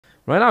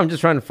Right now, I'm just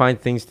trying to find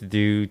things to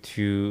do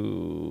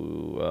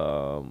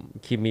to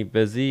keep me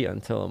busy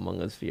until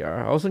Among Us VR.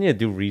 I also need to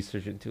do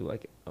research into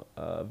like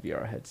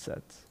VR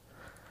headsets.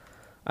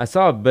 I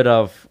saw a bit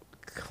of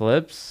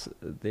clips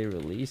they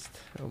released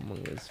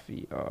Among Us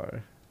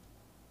VR,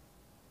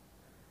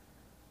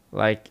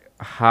 like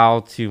how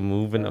to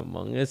move in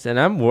Among Us, and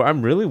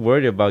I'm really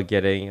worried about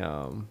getting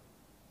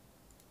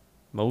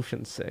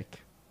motion sick.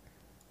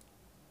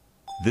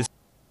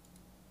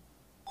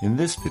 In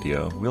this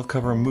video, we'll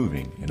cover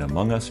moving in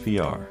Among Us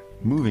VR.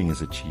 Moving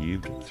is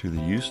achieved through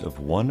the use of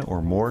one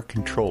or more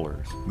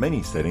controllers.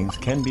 Many settings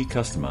can be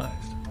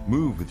customized.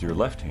 Move with your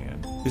left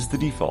hand is the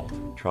default.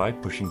 Try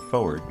pushing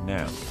forward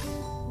now.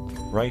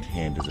 Right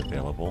hand is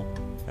available,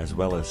 as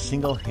well as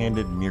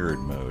single-handed mirrored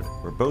mode,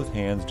 where both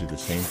hands do the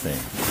same thing.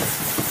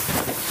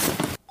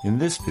 In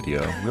this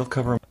video, we'll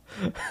cover...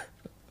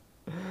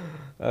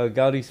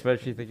 Gaudi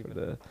especially thank you for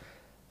the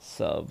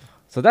sub.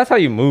 So that's how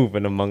you move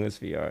in Among Us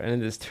VR,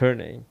 and it is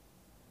turning.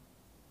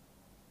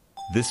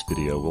 This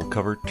video will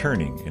cover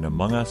turning in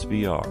Among Us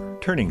VR.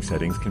 Turning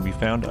settings can be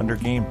found under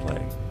gameplay.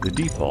 The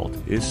default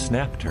is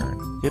snap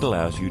turn. It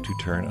allows you to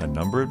turn a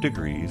number of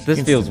degrees.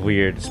 This feels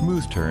weird.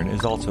 Smooth turn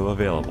is also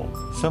available.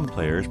 Some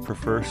players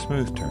prefer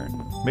smooth turn.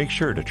 Make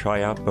sure to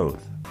try out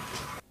both.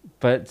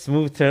 But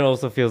smooth turn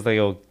also feels like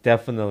it'll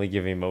definitely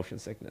give me motion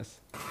sickness.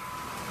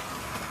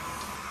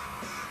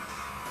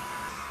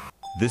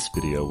 This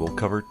video will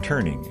cover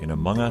turning in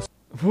Among Us.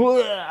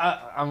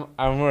 I'm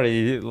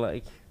already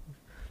like,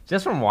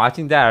 just from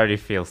watching that I already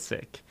feel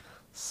sick.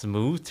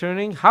 Smooth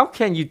turning? How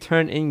can you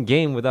turn in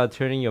game without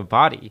turning your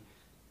body?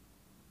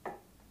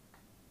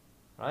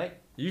 Right?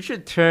 You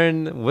should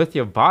turn with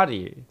your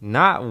body,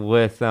 not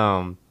with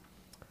the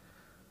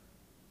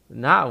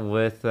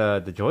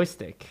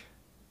joystick.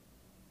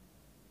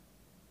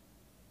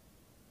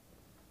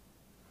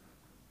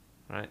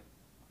 Right?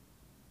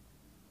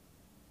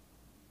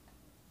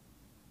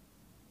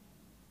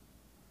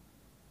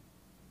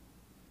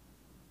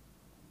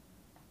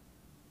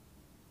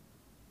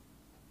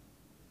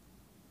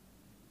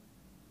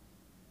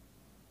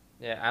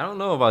 Yeah, I don't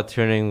know about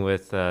turning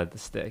with the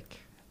stick.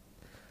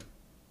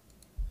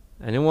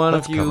 Anyone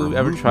of you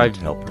ever tried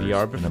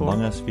VR before? In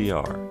Among Us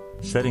VR.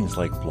 Settings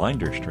like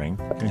blinder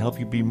strength can help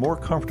you be more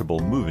comfortable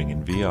moving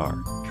in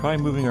VR. Try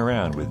moving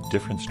around with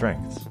different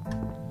strengths.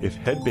 If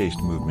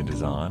head-based movement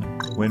is on,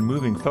 when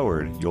moving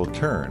forward, you'll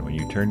turn when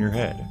you turn your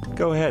head.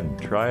 Go ahead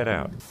and try it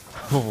out.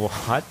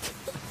 What?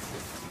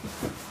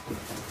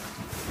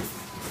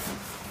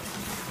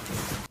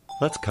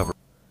 Let's cover...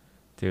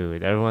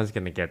 Dude, everyone's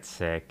gonna get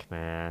sick,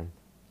 man.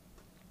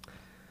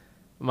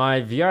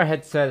 My VR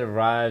headset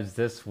arrives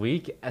this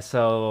week,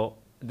 so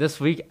this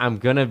week I'm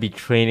gonna be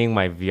training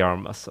my VR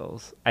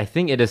muscles. I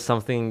think it is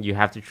something you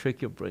have to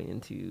trick your brain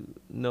into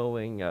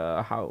knowing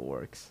how it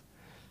works.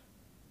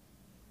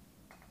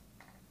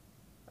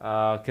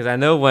 Because I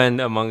know when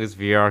Among Us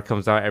VR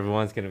comes out,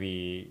 everyone's gonna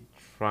be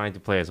trying to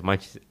play as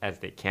much as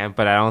they can,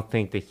 but I don't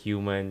think the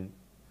human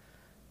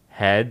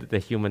head, the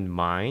human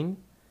mind,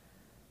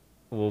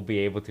 will be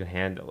able to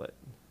handle it.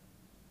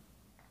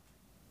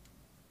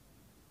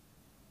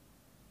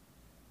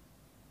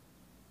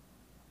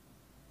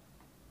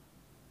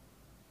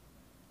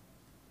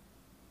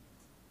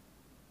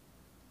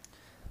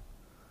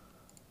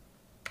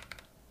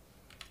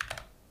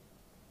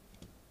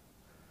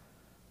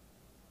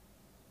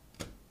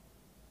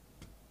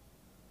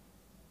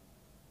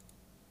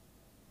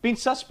 Being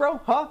sus, bro?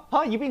 Huh?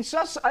 You being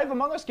sus? I have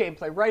Among Us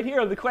gameplay right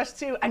here on the Quest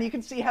 2, and you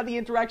can see how the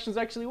interactions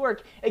actually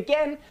work.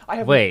 Again, I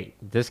have... Wait,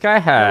 this guy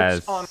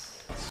has... on...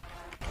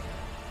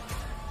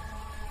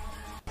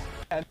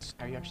 And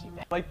are you actually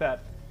like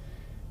that?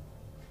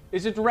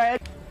 Is it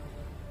red?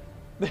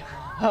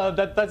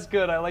 That's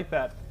good, I like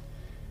that.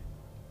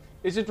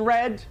 Is it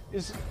red?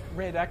 Is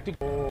red acting...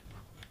 Oh.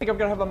 I think I'm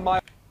gonna have a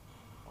mild...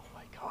 Oh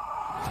my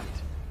god.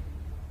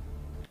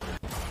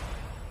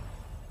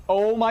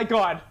 Oh my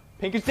god.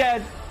 Pink is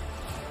dead.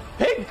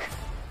 Pink!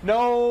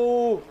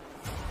 No!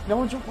 No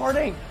one's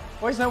reporting.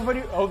 Why is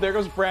nobody... Oh, there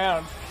goes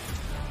brown.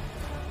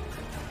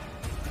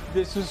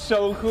 This is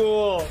so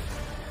cool.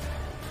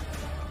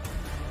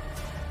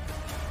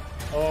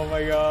 Oh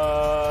my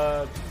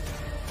god.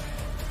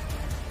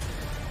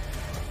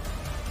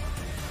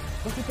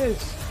 Look at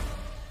this.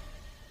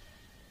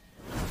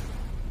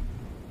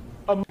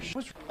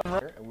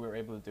 We were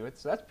able to do it,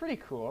 so that's pretty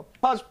cool.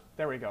 Pause.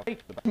 There we go.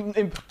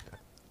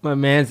 My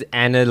man's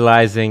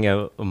analyzing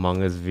a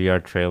Among Us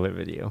VR trailer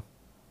video.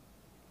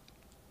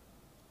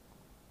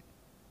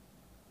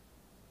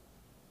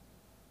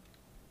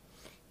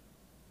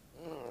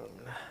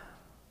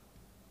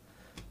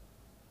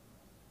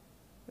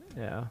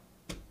 Yeah.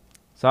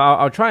 So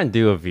I'll try and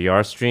do a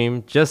VR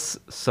stream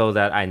just so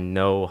that I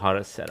know how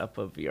to set up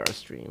a VR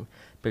stream,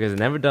 because I've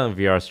never done a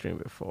VR stream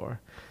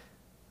before.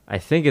 I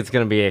think it's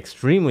going to be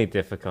extremely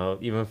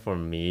difficult, even for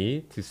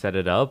me, to set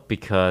it up,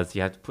 because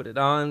you have to put it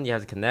on, you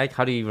have to connect.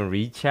 How do you even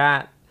read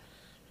chat?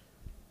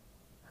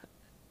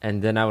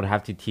 And then I would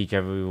have to teach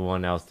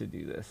everyone else to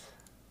do this.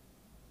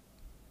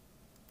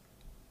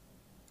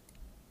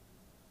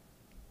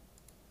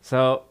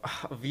 So,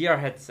 VR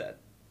headset.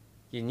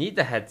 You need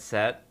the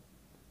headset,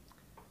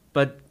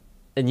 but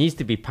it needs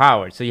to be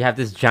powered. So you have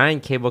this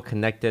giant cable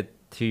connected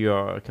to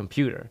your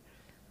computer.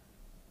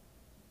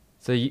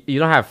 So you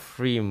don't have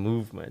free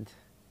movement.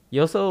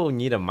 You also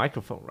need a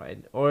microphone,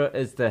 right? Or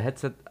is the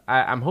headset...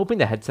 I'm hoping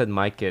the headset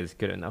mic is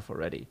good enough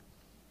already.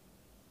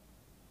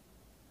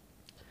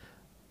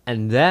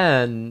 And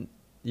then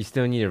you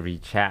still need to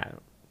read chat,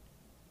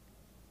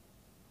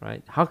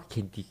 right? How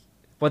can...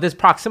 Well, there's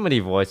proximity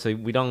voice, so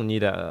we don't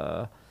need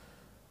a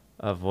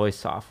voice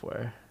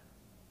software.